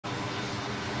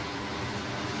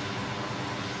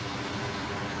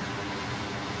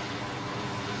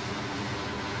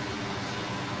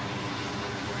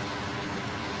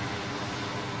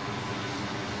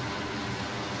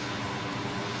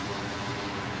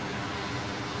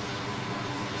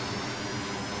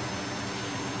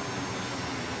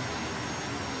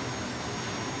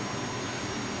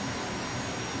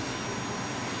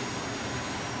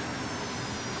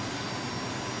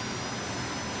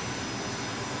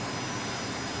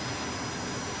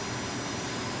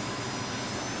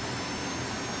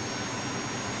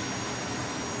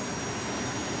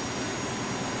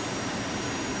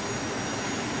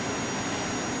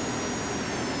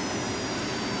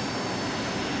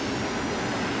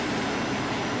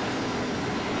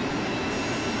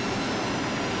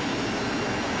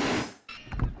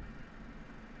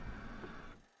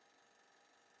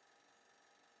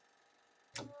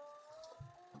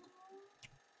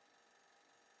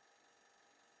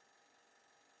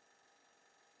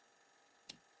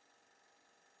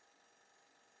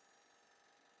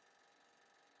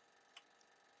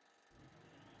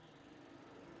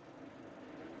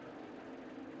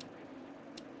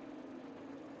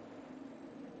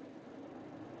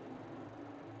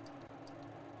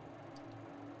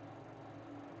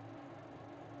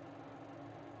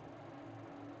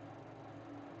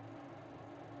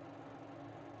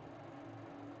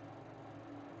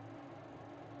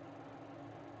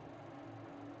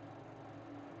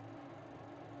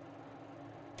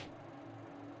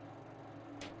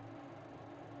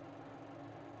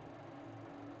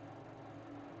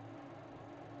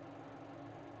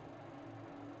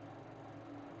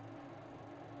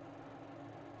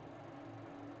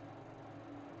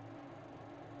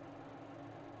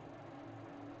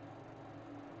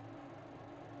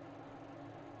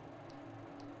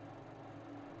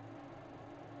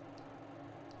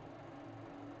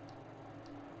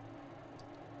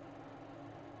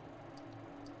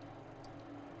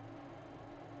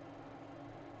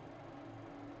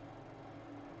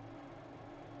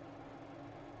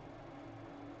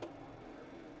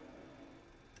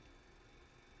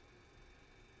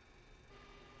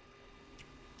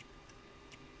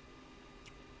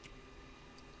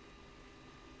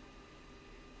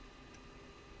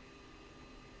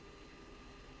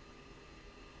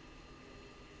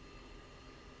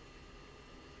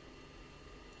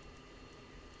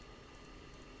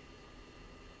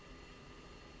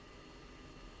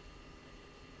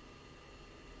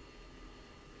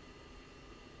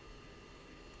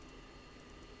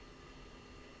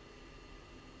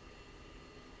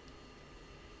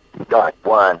Guard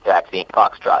 1, taxi,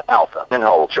 Foxtrot, Alpha, and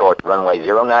hold short, runway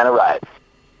 09 arrive.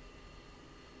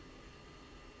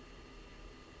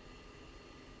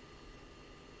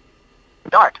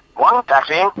 Dart 1,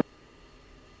 taxiing.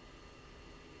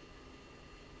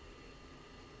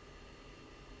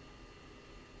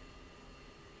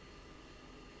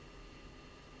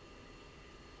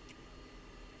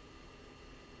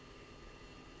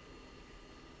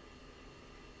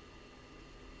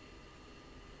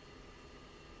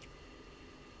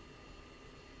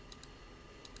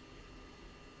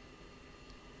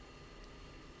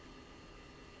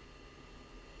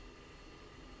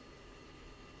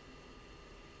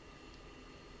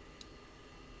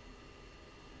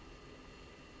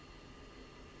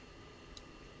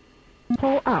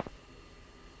 Pull up.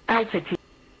 Altitude.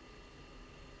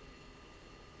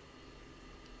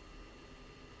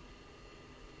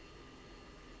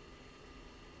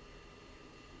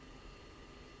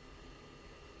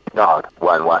 Dog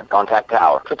 1-1, contact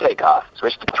tower for takeoff.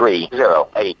 Switch to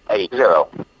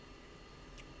 30880.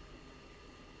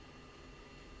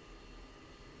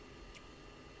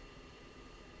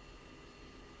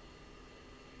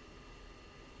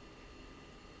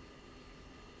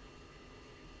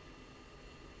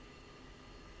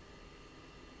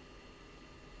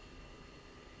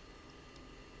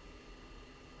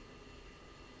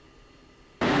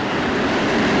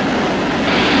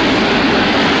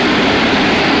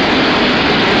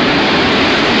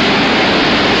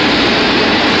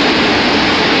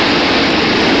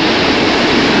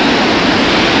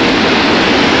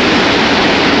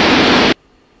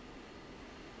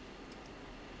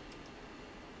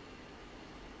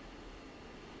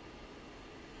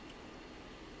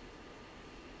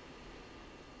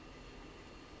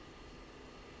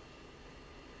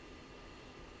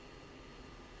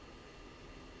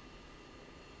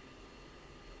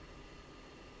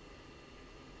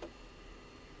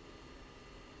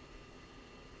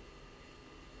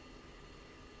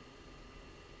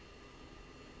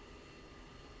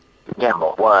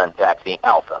 Gamble 1, taxi,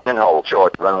 Alpha, and hold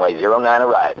short, runway 09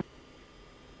 arrive.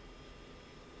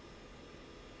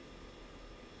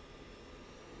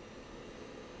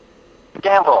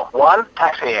 Gamble 1,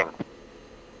 taxiing.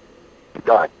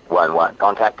 Guard 1-1,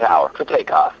 contact tower for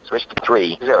takeoff. Switch to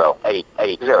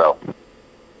 30880.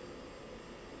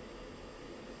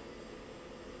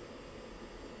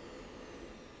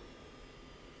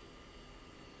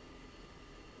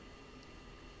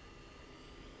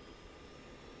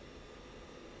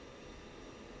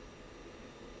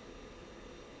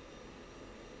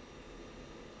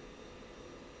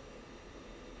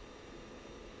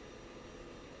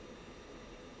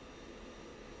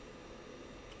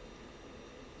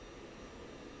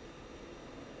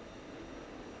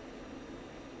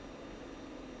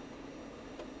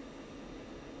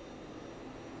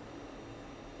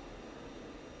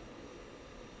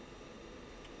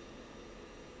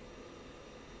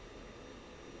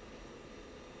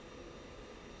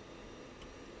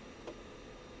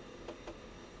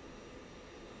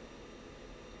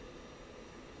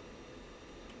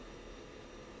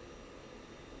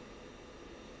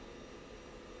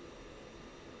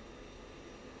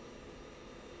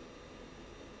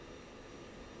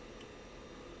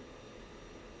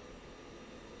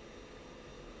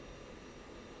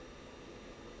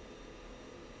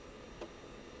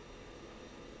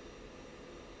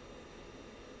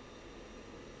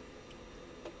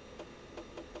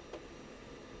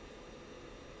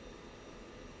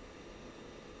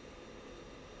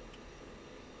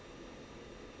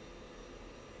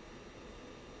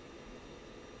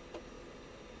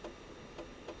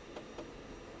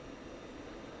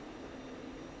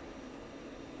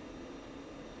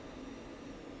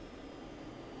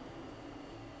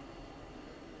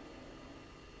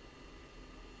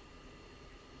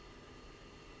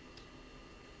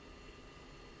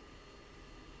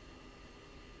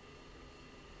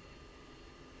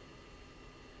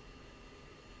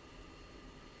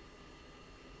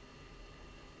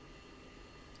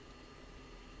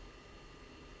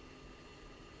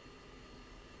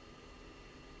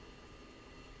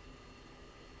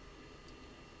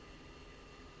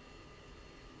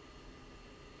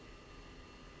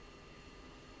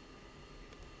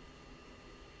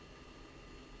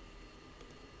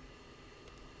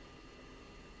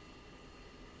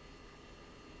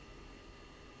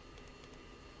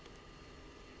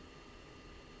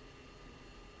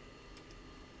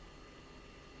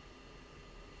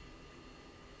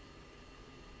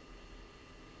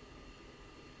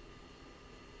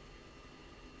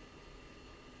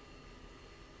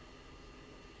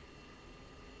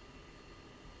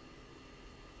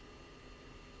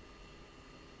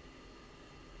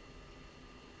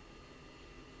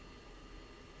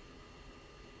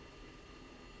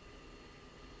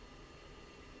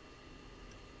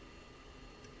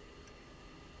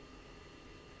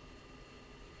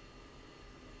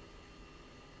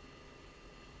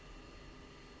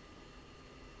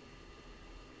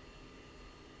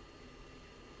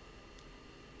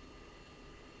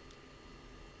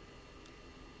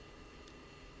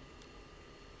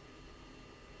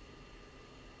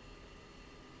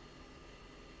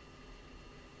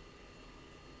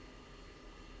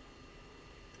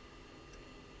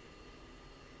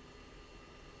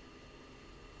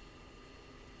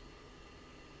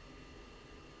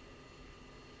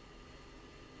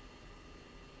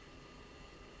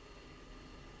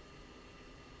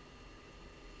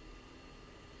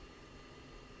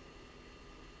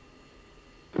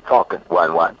 Falcon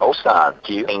 11 Osan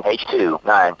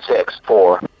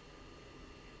QH2964.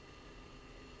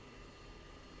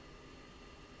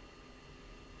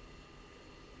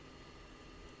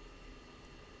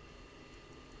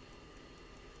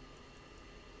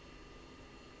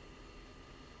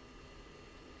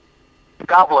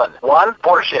 Goblin 1,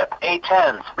 border ship,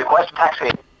 A-10s, request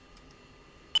taxi.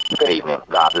 Good evening,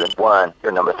 Goblin 1,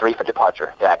 your number 3 for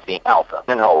departure, taxi Alpha,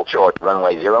 and hold short,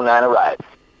 runway 09 arrive.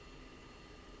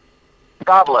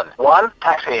 Goblin 1,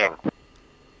 taxiing.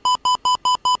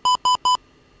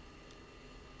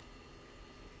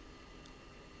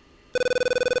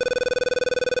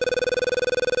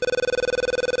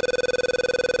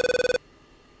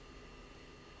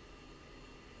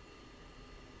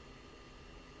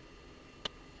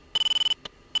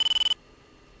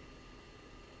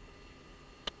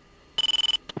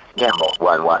 Gamble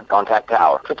 11, contact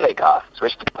tower for takeoff.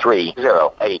 Switch to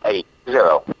 30880.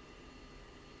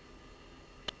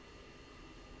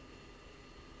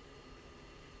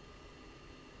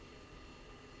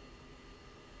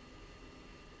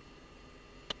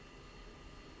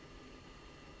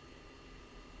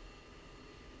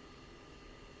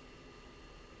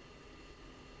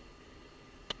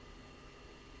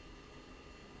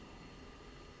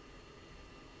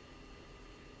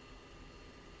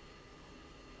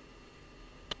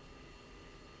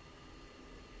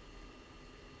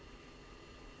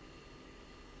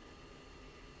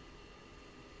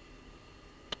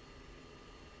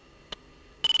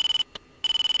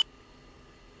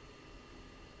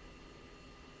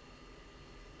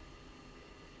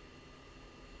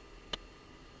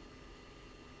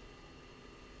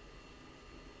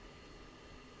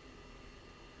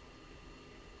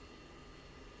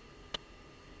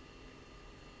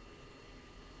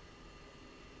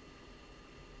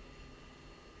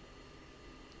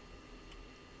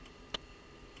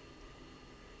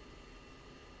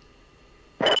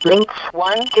 Lynx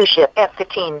 1 to ship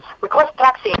F-15s. Request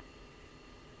taxi.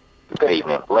 Good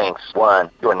evening, Lynx 1,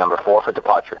 your number 4 for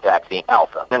departure, taxi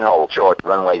Alpha, and hold short,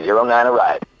 runway 09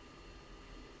 arrive.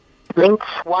 Lynx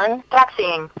 1,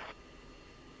 taxiing.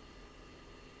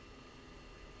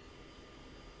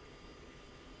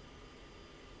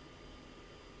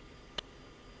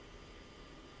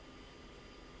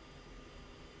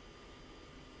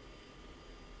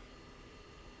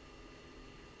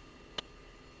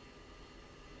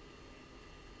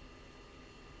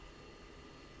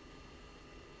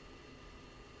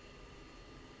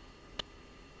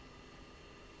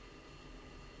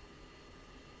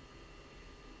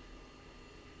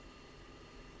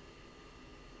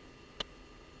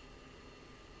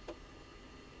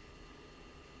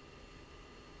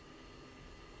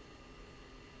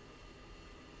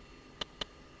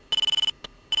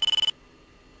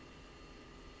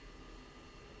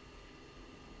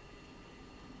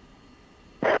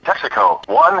 Texaco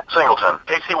 1, Singleton,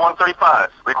 KC-135,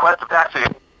 request a taxi.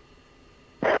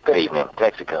 Good evening,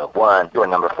 Texaco 1, your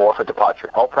number 4 for departure,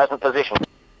 hold present position.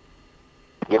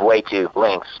 Give way to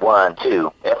Lynx 1,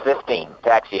 2, F-15,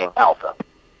 taxiing Alpha.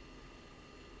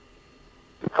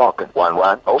 Falcon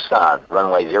 11, Osan,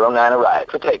 runway 09 arrive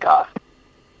for takeoff.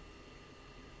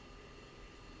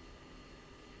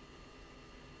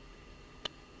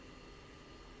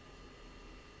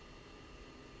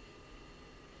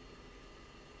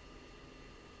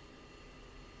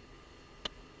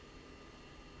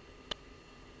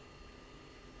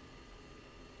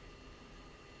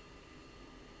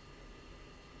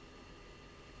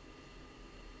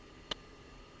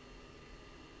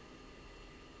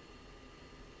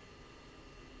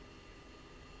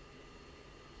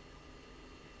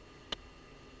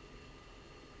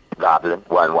 Goblin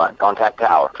 11, contact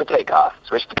tower for takeoff.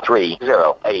 Switch to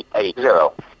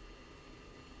 30880.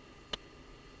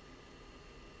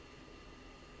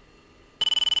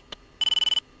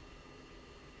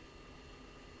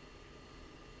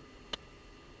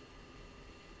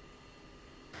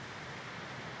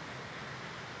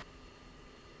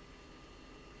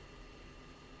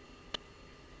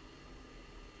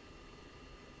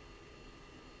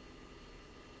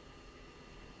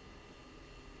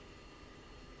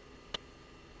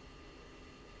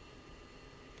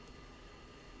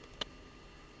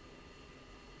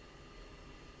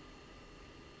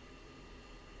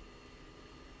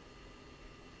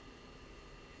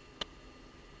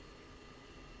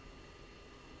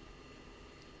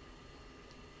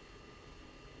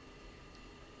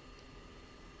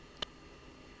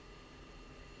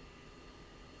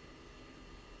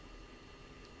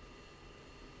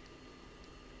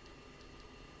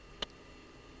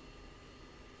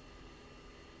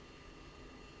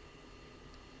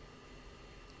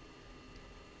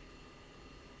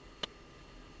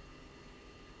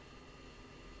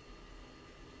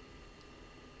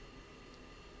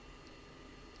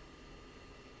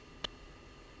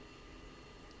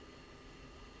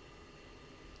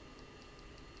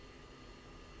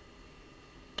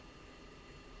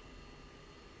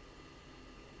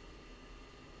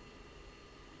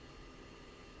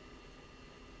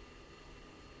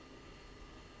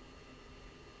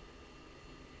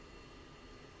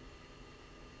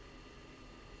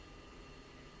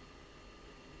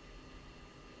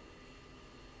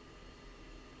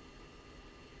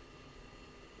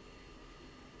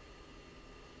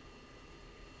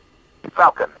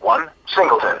 Falcon 1,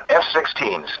 Singleton,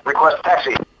 F-16s. Request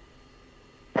taxi.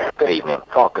 Good evening,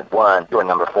 Falcon 1. You're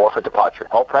number 4 for departure.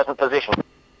 Hold present position.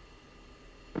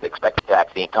 Expected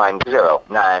taxi time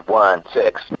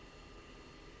 0916.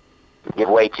 Give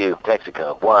way to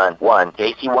Texaco 1-1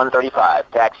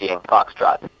 KC-135, taxiing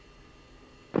Foxtrot.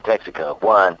 Texaco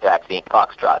 1, taxiing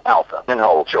Foxtrot Alpha, and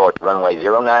hold short, runway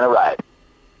 09 arrive.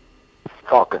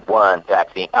 Falcon 1,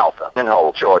 taxiing Alpha, and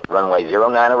hold short, runway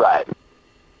 09 arrive.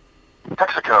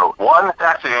 Texaco 1,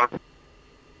 taxiing.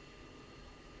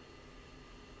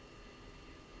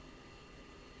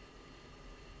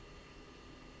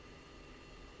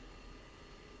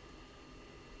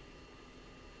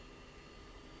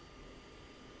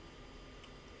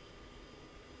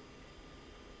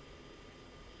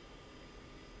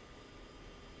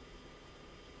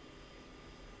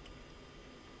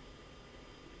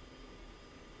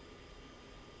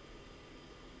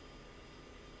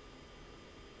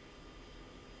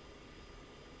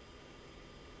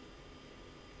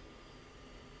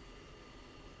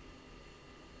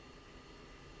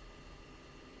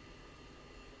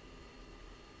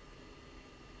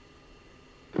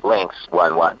 Links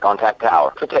 1-1, contact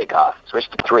tower for takeoff. Switch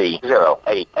to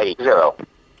 30880.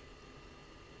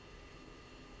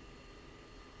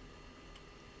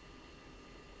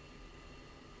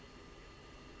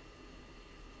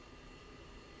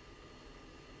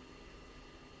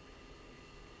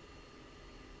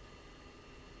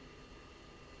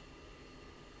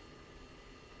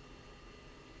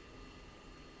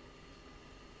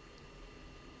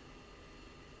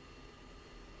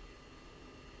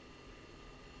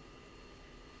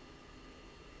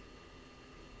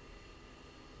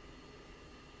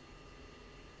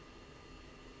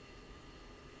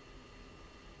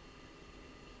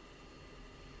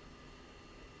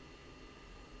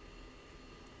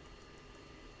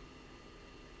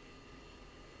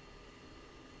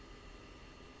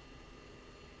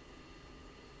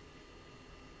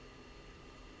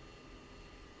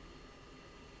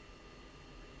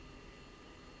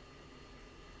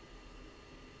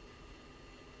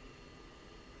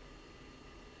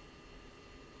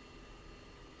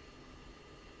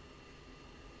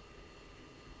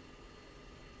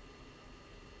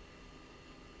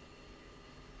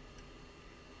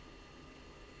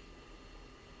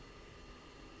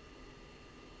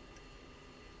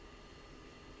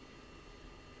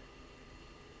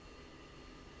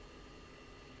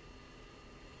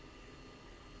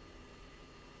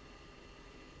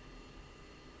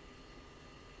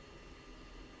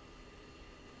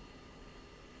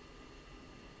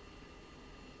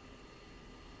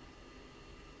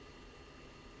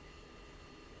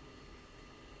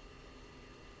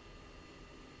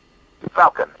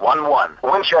 Falcon 1-1,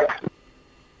 wind check.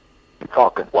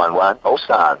 Falcon 1-1,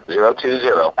 Osan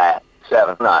 020 at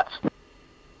 7 knots.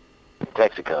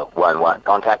 Texaco 1-1,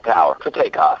 contact tower for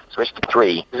takeoff. Switch to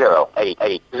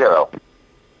 30880.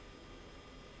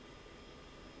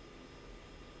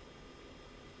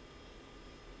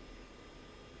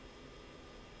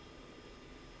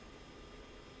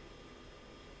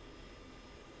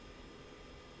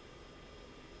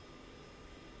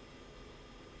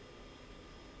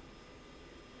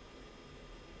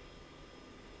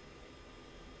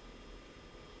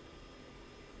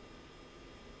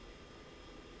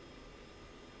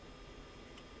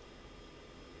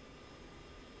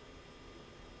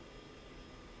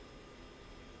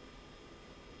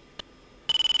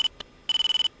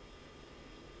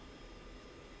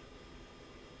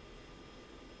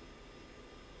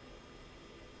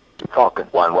 Falcon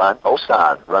 1-1,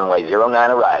 Osan, runway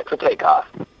 09 arrive for takeoff.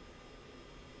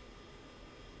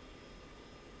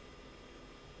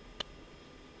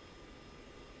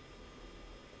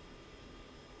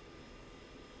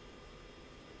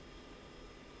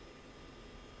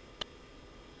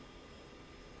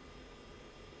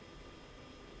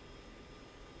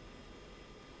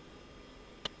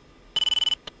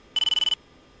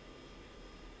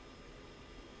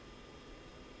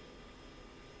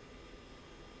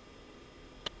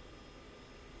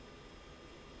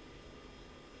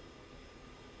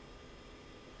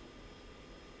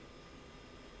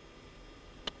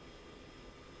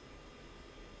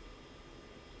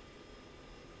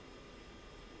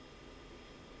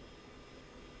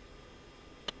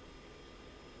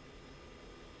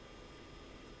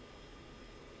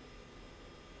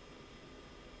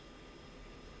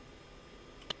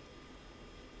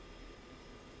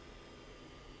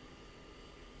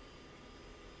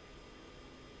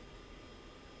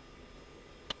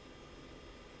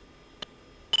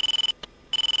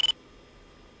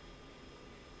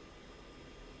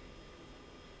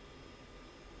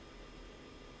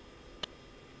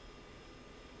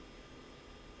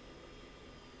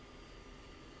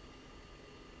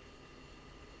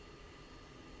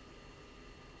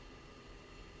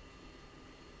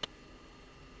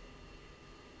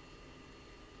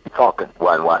 Falcon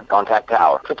 1-1, contact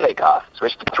tower for takeoff.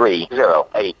 Switch to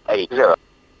 30880.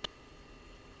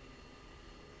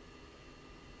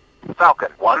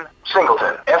 Falcon 1,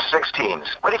 Singleton, F-16s,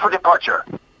 ready for departure.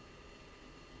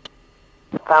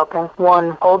 Falcon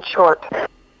 1, hold short.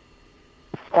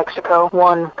 Mexico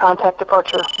 1, contact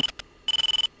departure.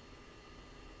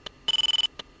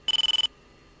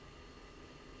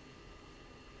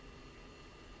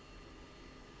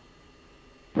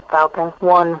 Falcon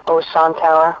 1, Osan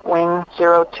Tower, wing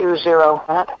 020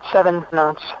 at 7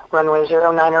 knots, runway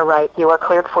 09er right. You are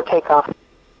cleared for takeoff.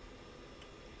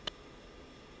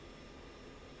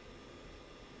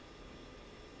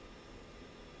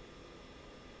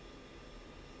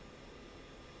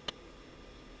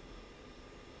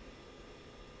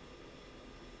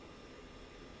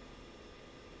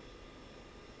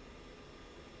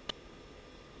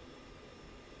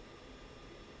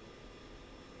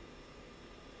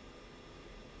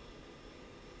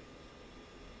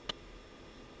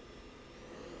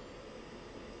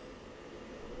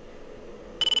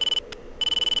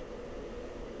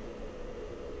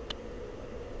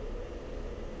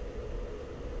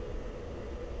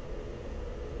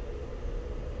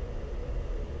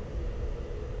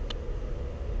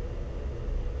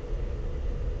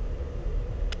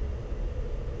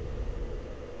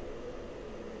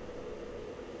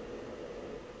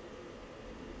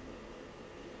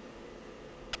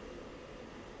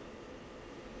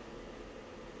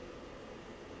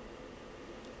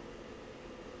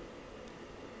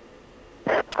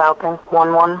 Falcon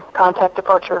 1-1, contact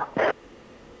departure.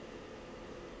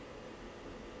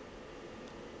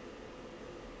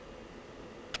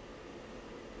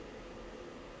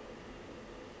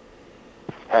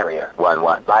 Harrier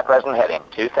 1-1, fly present heading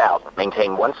 2000.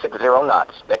 Maintain 160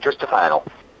 knots. Vectors to final.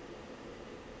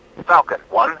 Falcon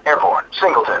 1, Airborne,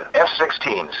 Singleton,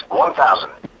 F-16s, 1000.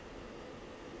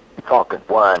 Falcon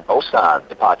 1, Osan,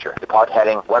 departure. Depart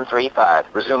heading 135.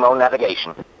 Resume on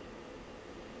navigation.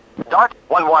 Dart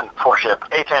 1-1, 4-ship,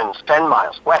 A-10s, 10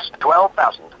 miles, west,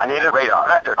 12,000. I need a radar.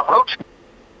 Vector, approach.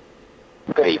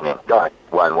 Good evening. Dart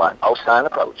 1-1, Osan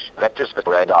approach. Vectors for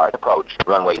radar approach.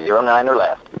 Runway 09 or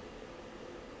left.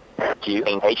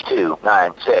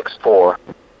 QH2964.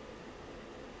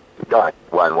 Dart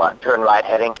 1-1, turn right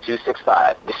heading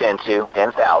 265. Descend to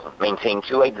 10,000. Maintain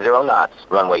 280 knots.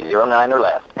 Runway 09 or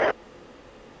left.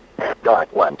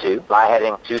 Dart 1-2, fly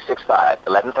heading 265.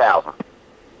 11,000.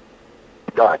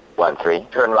 Dart 1-3,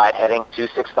 turn right heading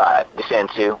 265. Descend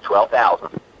to 12,000.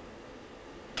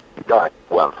 Dart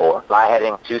 1-4, fly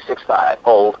heading 265.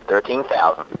 Hold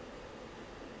 13,000.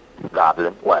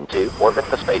 Goblin 1-2, orbit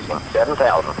the spacing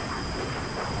 7,000.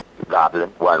 Goblin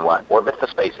 1-1, orbit the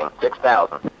spacing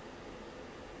 6,000.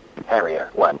 Harrier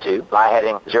 1-2, fly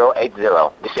heading 080.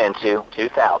 Descend to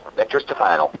 2,000. Vectors to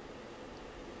final.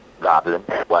 Goblin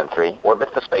 1-3,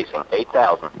 orbit the spacing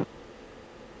 8,000.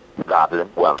 Goblin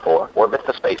 1-4, orbit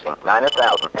the spacing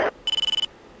 9,000.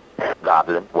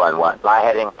 Goblin 1-1, fly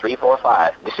heading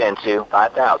 345. Descend to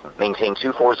 5,000. Maintain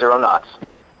 240 knots.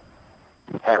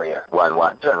 Harrier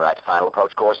 1-1, turn right final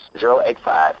approach course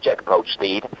 085. Check approach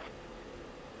speed.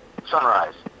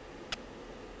 Sunrise.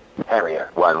 Harrier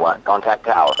 1-1, contact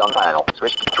towers on final.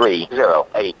 Switch to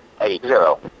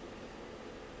 30880.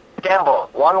 Gamble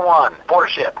 1-1,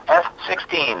 4-ship,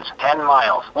 F-16s, 10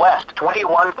 miles, west,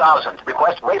 21,000.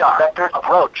 Request radar. Vector,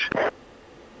 approach.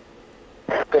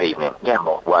 Good evening.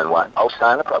 Gamble 1-1,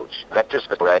 Osan approach. Vectors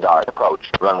for radar approach.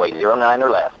 Runway 09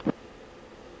 or left.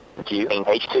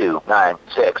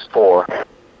 QH2964.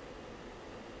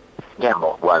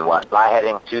 Gamble 1-1, fly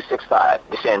heading 265.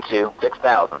 Descend to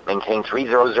 6,000. Maintain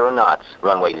 300 knots.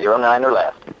 Runway 09 or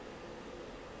left.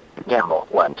 Gamble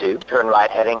 1-2, turn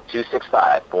right heading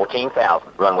 265.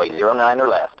 14,000. Runway 09 or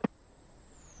left.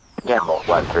 Gamble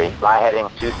 1-3, fly heading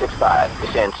 265.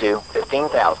 Descend to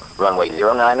 15,000. Runway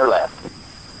 09 or left.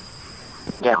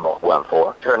 Gamble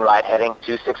 1-4, turn right heading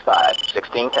 265.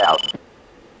 16,000.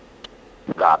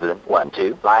 Goblin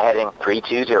 1-2, fly heading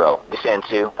 320. Descend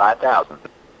to 5,000.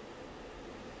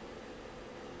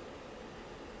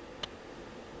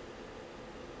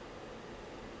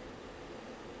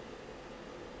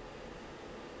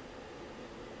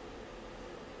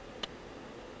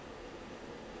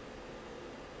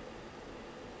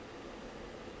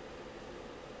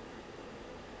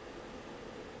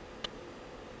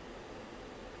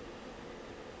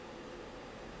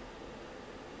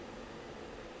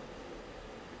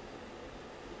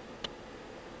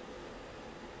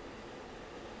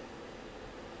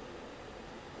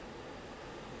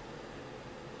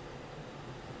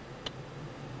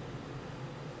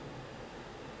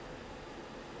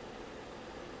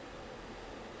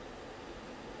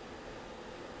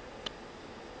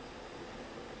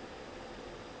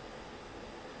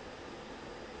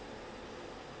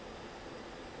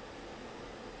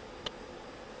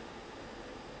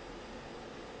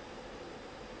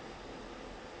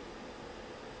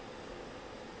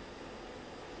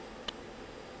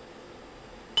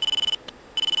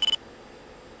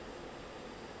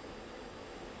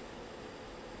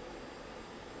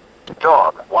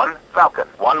 Dog 1, Falcon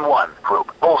 1-1,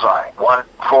 Group Bullseye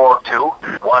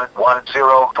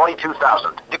 142-110,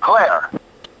 22,000. Declare.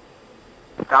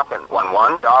 Falcon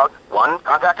 1-1, Dog 1,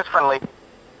 contact is friendly.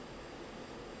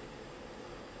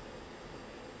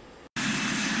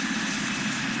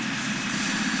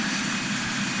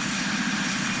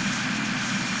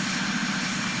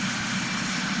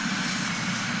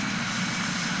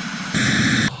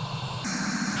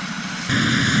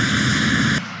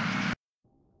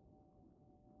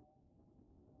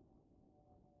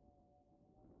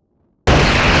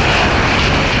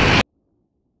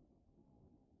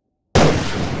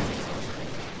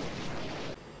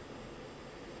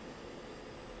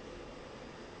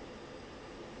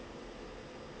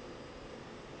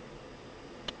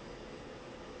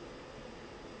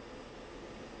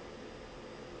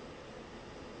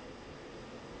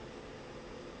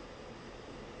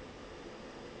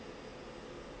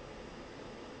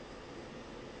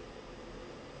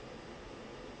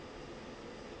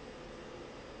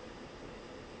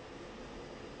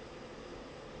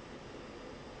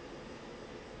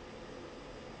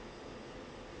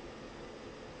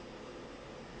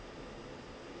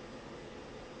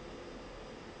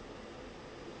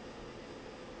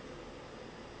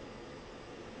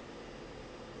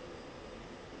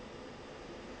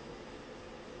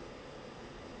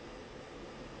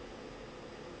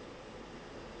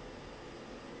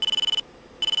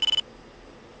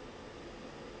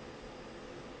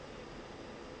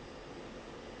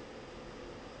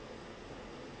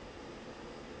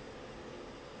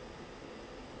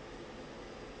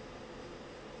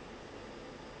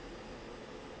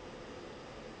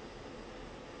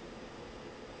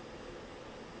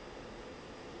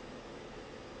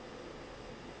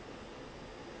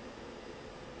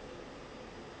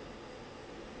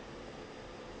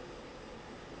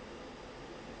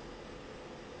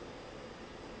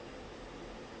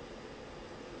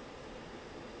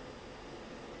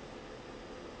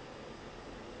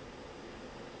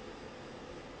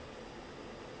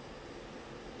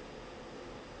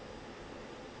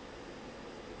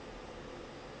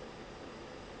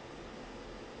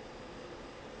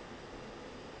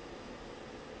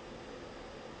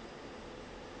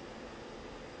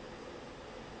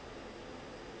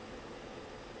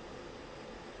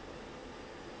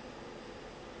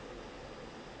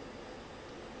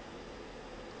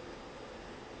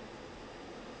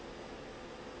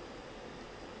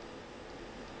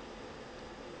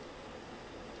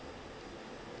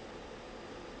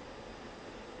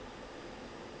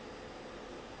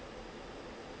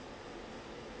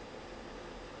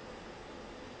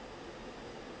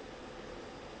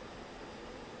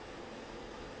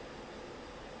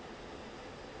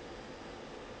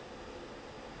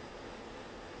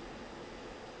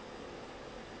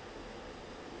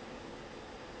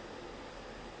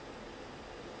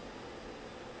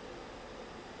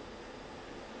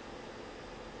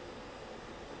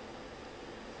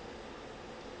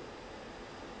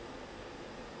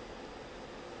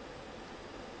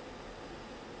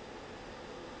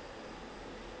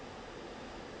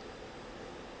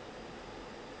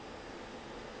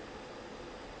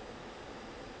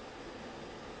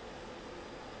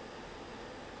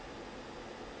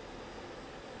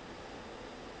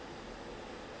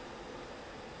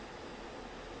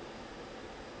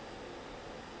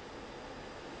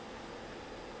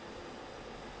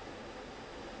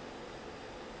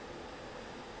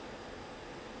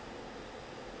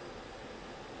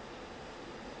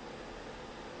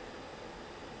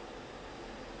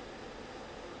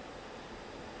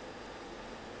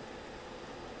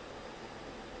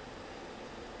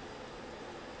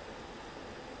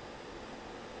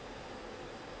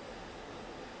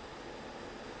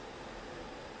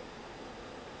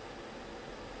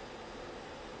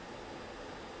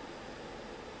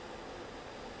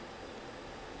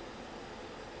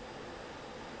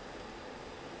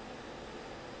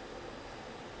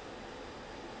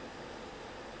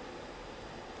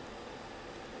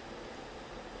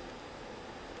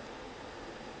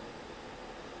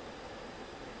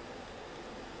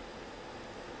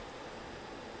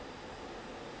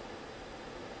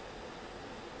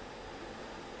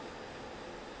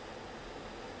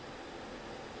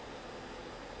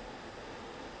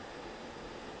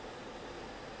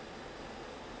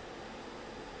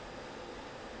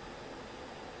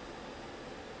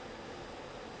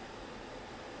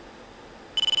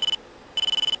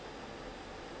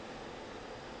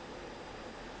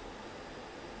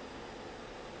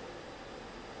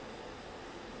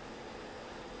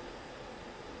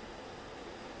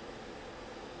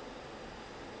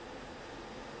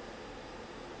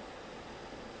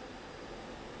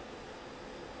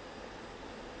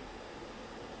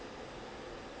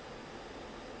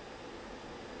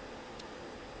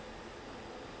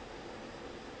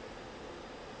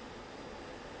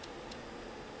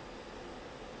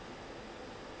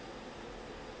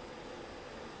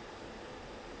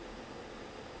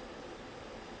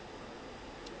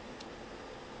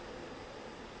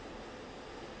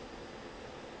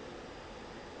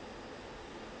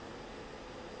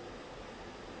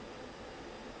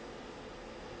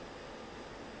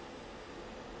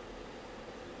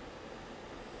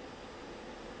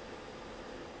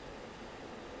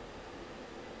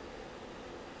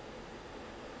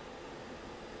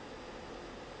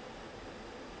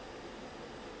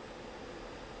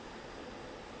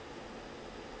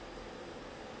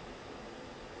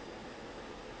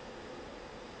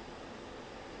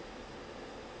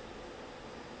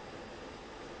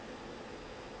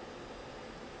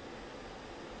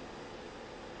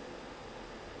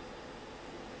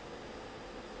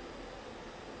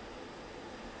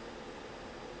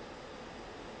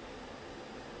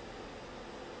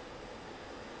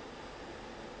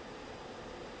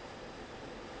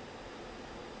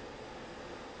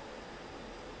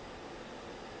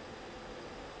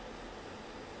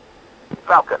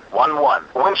 Falcon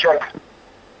 1-1. Wind check.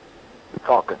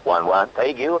 Falcon 1-1,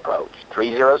 Daegu approach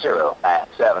 300 at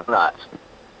 7 knots.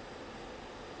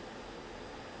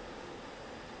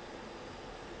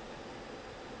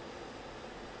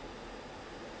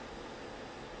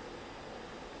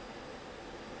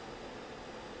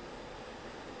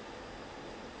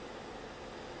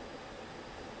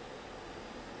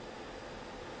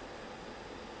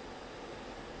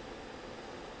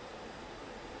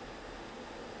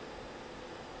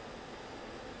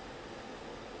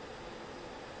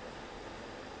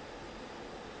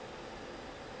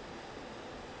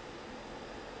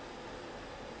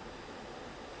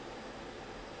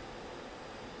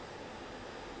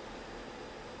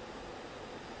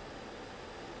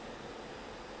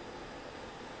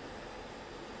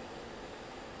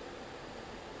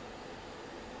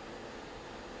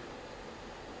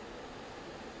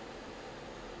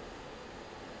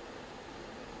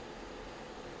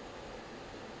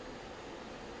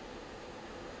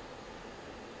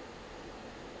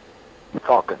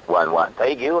 Falcon 1-1,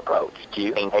 Daegu approach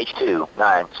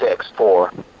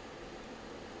QH2964.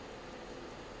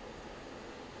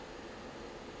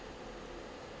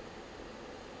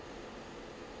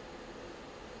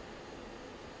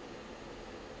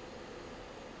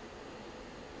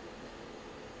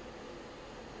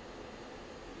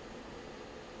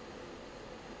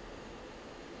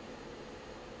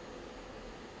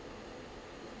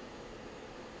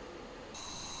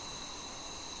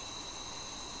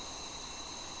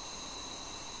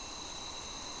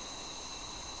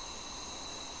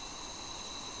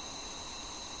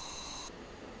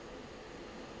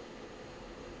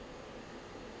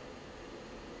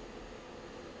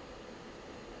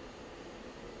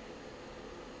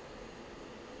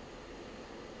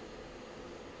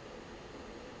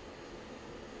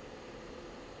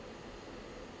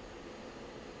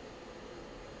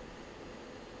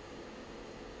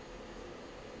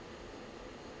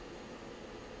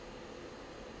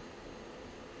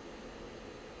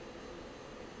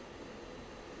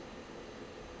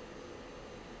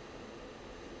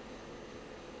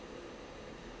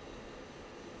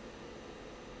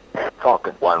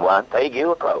 Falcon 1-1,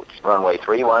 Daegu approach, runway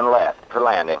 31 left for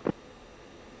landing.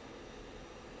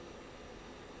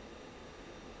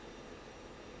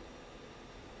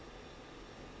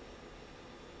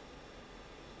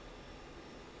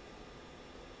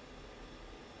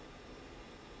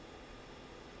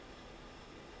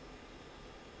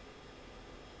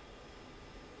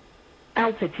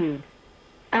 Altitude.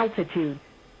 Altitude.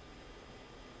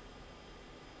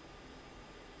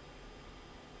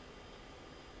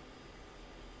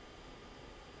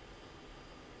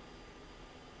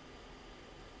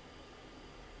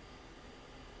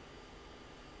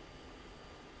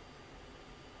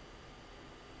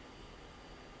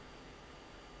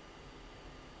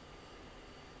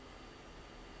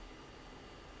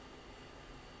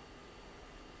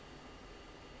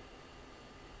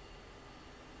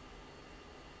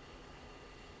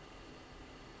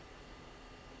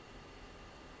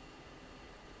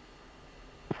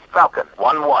 Falcon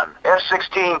 1-1.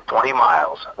 Air-16, 20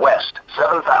 miles. West,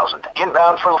 7,000.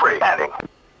 Inbound for free landing.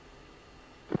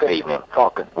 Good evening,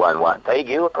 Falcon 1-1,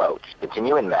 Daegu approach.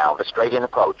 Continue inbound for straight-in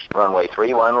approach, runway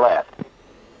 31 left.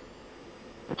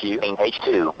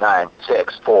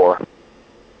 QH2964.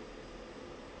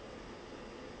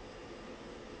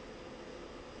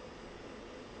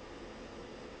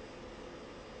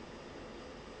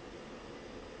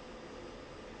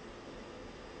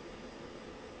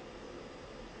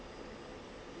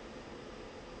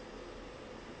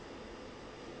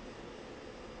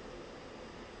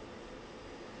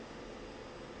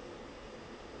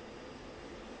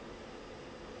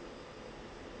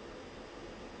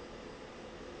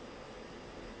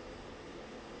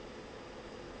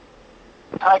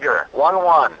 Tiger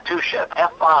 1-1. Two-ship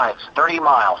F5s, 30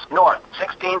 miles. North,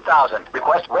 16,000.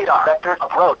 Request radar. Vector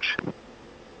approach.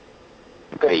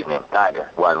 Good evening, Tiger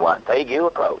 1-1, Daegu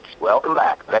approach. Welcome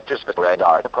back. Vector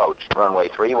radar approach, runway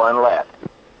 31 left.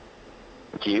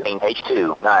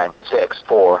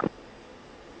 QH2964.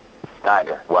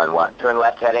 Tiger 1-1, turn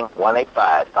left heading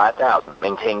 185, 5,000.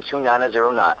 Maintain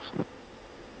 290 knots.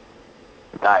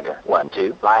 Tiger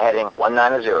 1-2, fly heading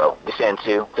 190, descend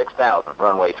to 6,000,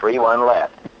 runway 31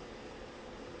 left.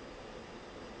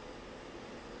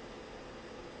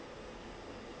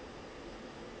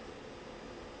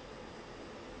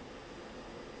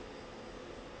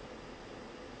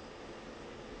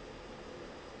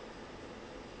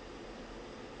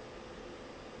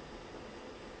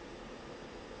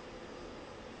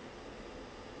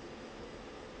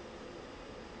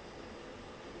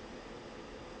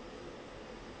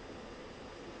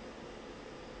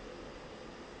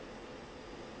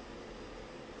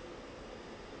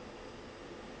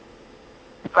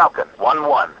 Falcon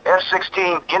 1-1.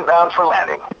 Air-16 inbound for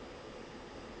landing.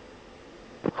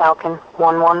 Falcon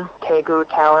 1-1, Daegu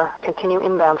Tower. Continue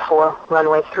inbound for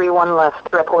runway 31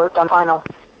 left. Report on final.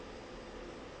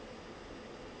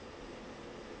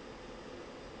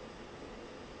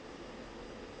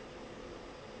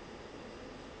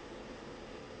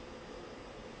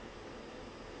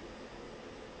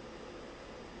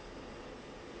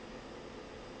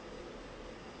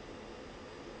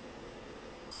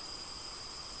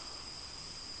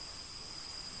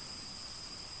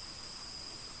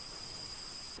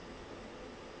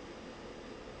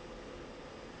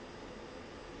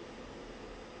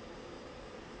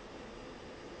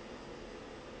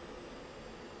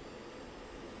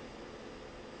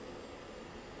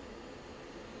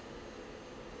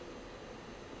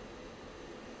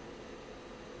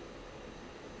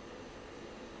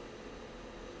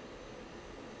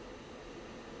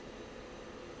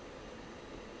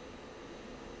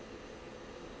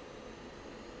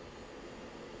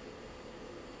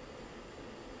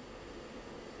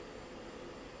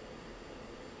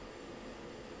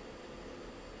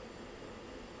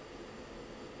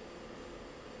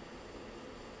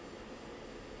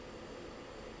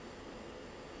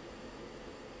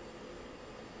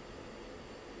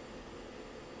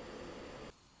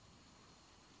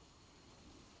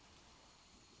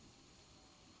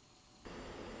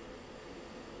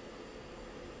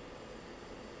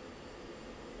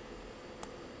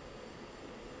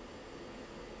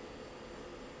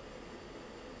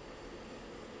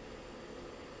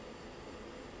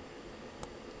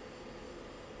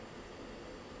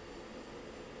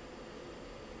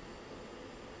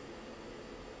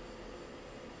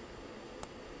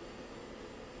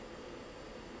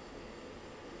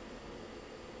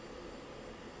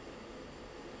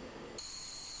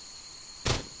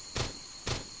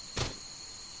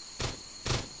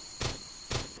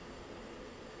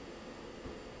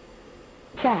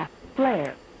 Chaff,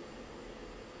 flare.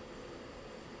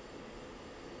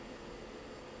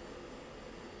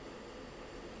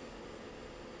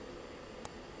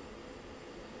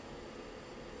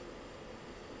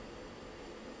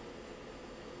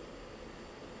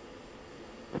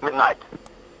 Midnight.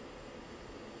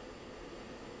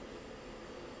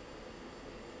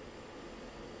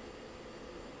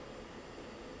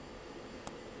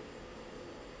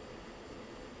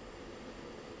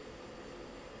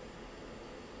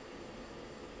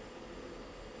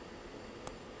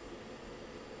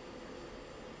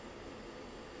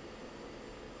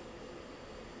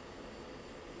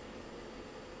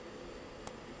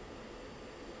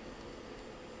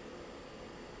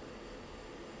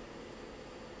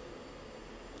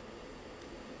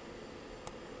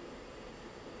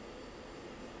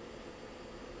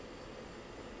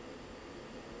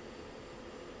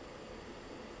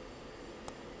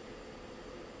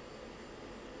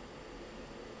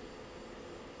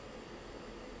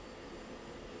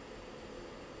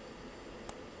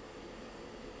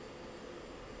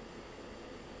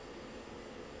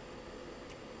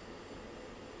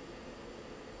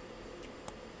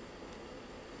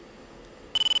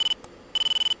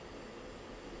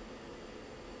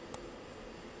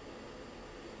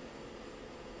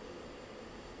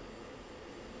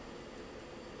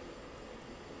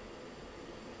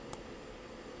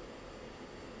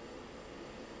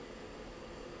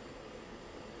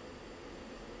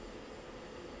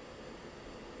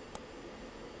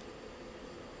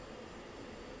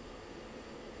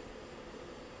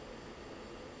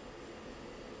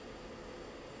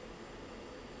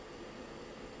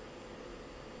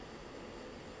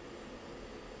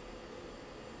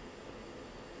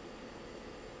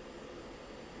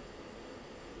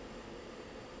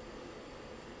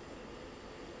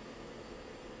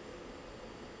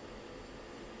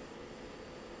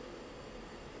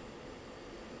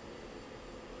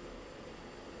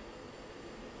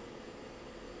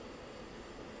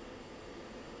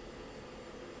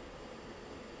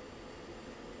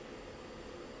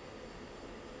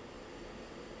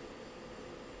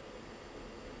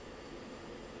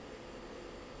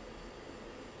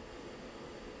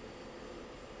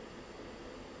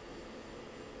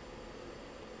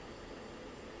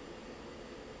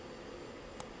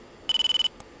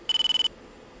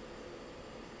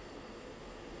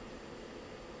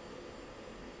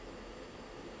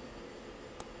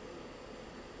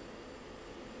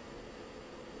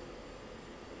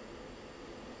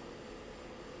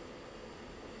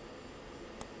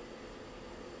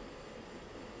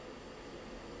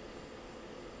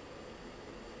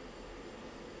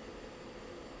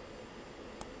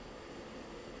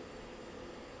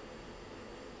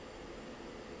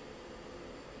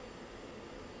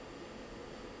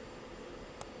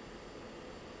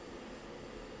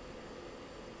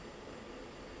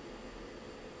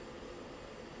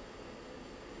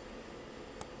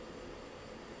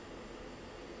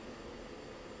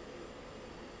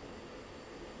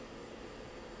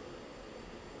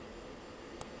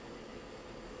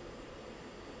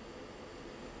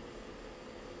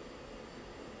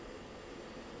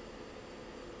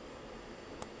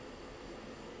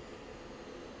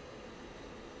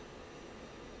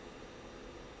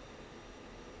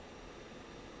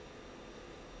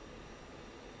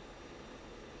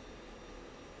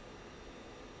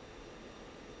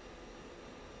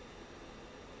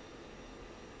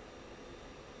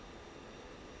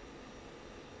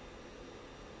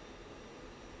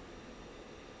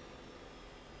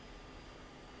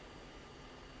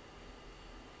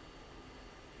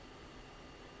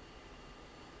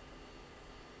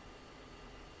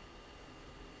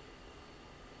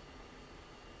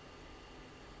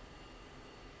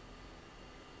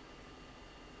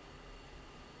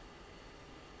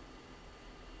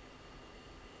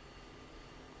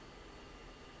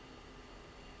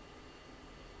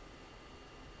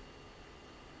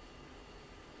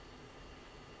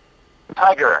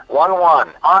 Tiger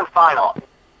 1-1 on final.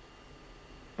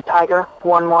 Tiger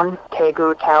 1-1,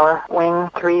 Daegu Tower, wing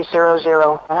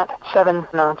 300 at 7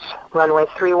 knots, runway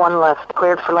 31 left,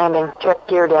 cleared for landing, check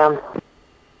gear down.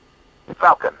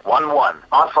 Falcon 1-1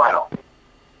 on final.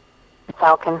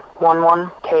 Falcon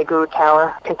 1-1, Daegu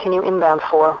Tower, continue inbound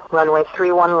for runway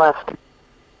 31 left.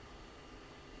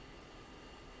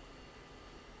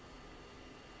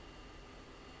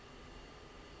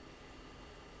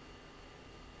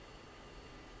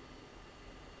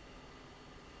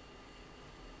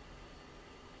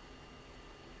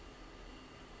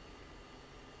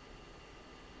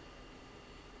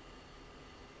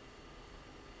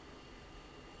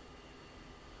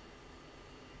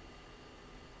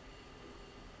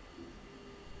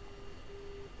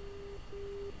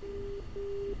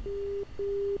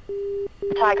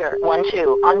 Tiger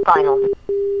 1-2 on final.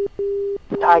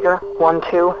 Tiger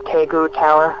 1-2, Daegu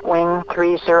Tower, wing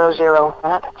 300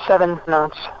 at 7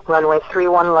 knots, runway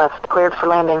 31 left, cleared for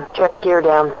landing, check gear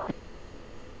down.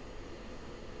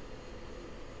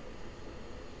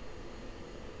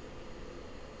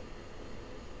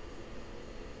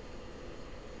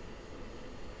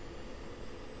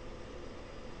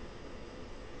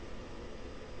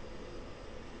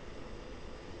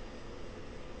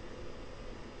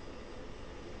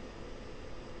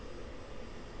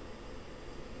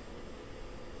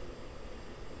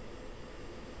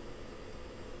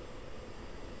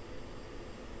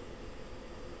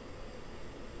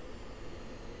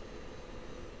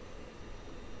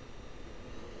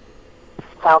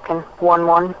 Falcon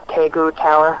 1-1, Daegu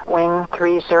Tower, wing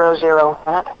 300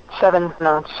 at 7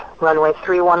 knots, runway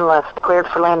 31 left, cleared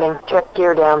for landing, check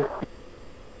gear down.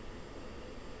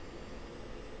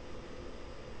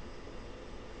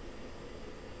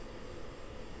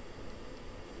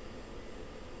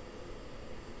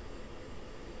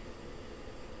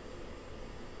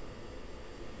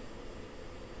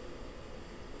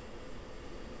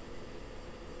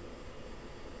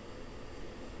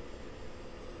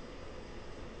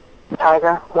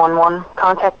 Tiger 1-1,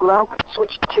 contact low,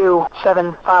 switch to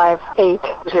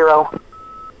 7580.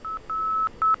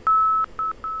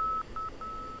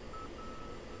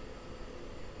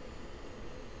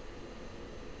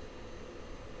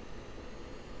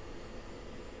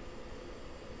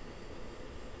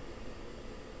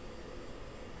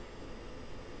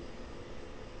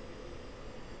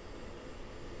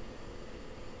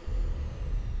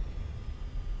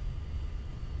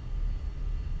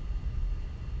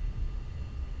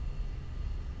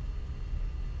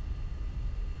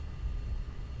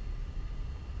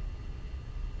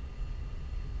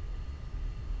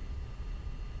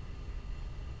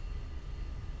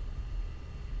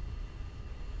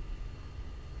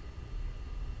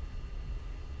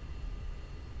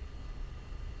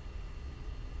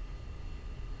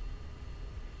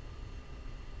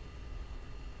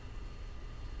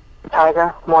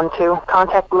 Tiger 1-2,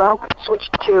 contact low, switch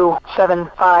to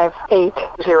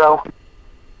 7580.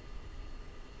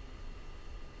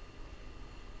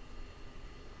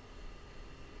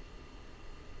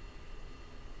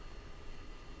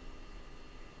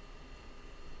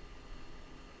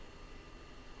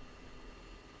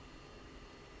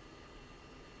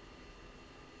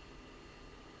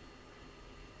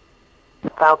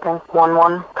 Falcon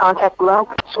 1-1, contact low,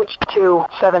 switch to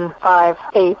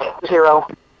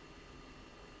 7580.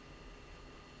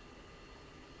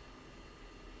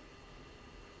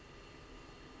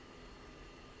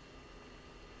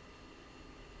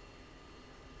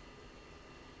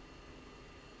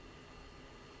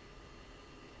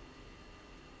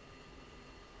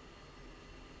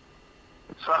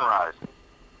 Sunrise.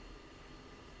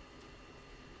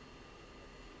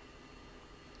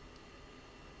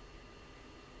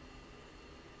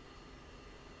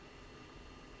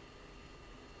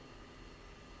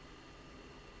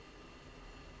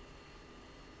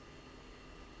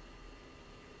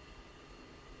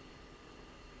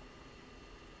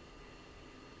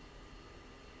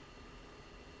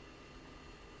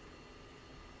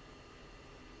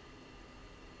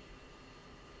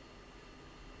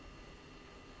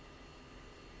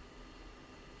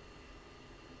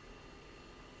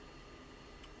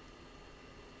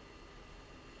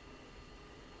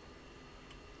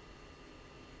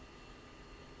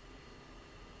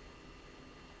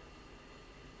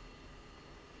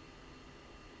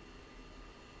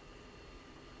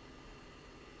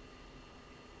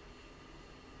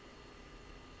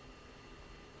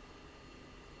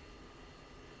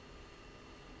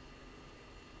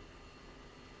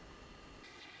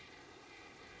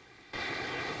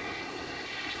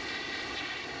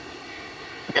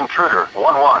 Intruder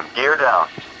 1-1, gear down.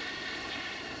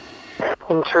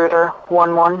 Intruder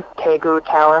 1-1, Daegu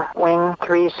Tower, wing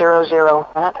 300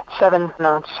 at 7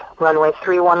 knots, runway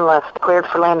 31 left, cleared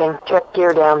for landing, check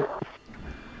gear down.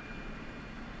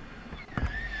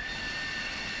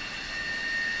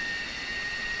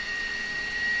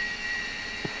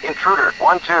 Intruder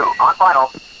 1-2, on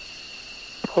final.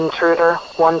 Intruder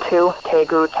 1-2,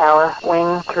 Daegu Tower,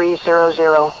 wing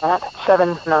 300 at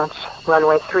 7 knots,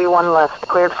 runway 31 left,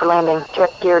 cleared for landing,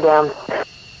 check gear down.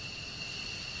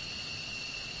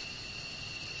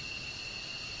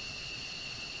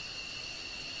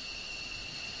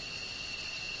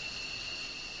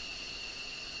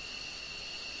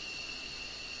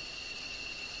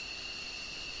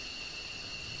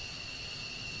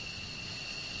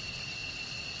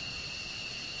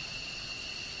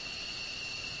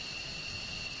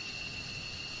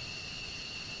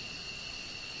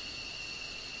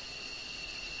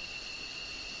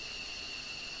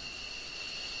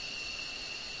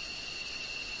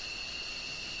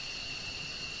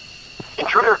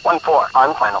 Intruder 1-4,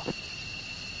 on final.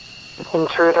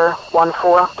 Intruder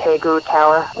 1-4, Daegu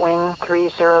Tower, wing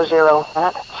 300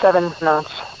 at 7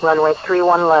 knots, runway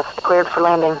 31 left, cleared for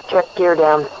landing, check gear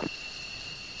down.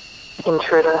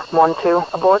 Intruder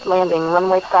 1-2, abort landing,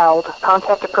 runway fouled,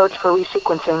 contact approach for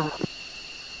resequencing.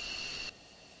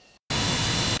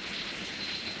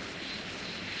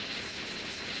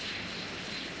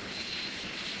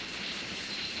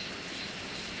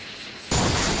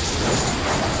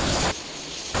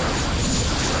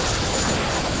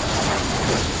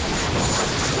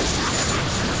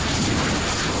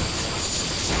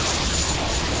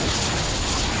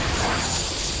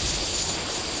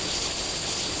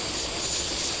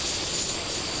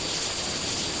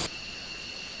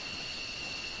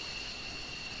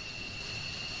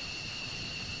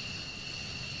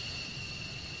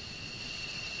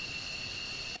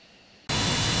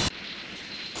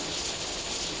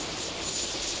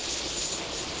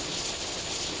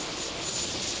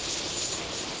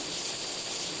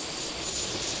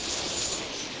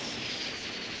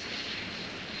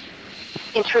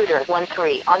 Intruder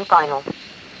 1-3, on final.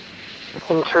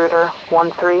 Intruder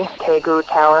 1-3, Daegu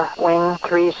Tower, wing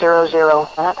 300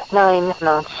 at 9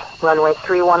 knots, runway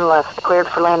 31 left, cleared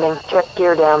for landing, check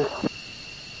gear down.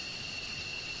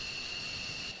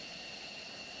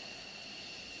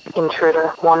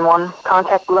 Intruder 1-1,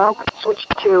 contact low, switch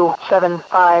to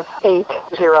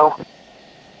 7580.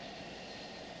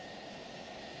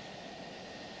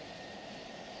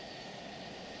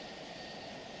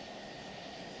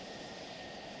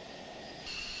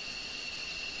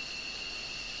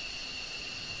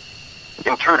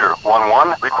 Intruder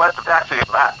 1-1, request taxi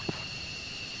back.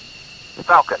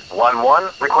 Falcon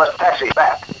 1-1, request taxi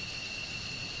back.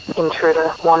 Intruder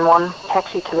 1-1,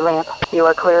 taxi to the ramp. You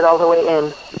are cleared all the way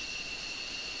in.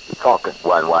 Falcon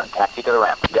 1-1, taxi to the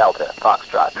ramp. Delta,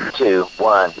 Foxtrot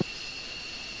 2-1.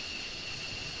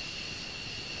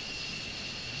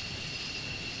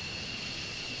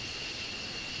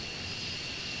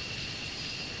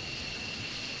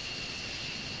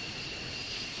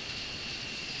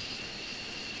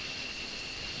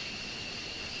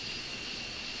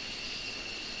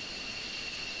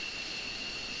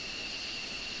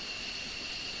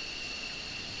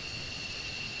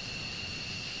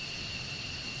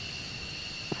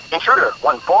 Intruder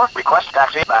 1-4, request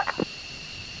taxi back.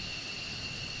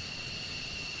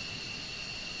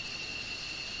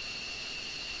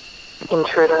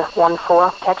 Intruder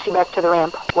 1-4, taxi back to the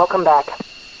ramp. Welcome back.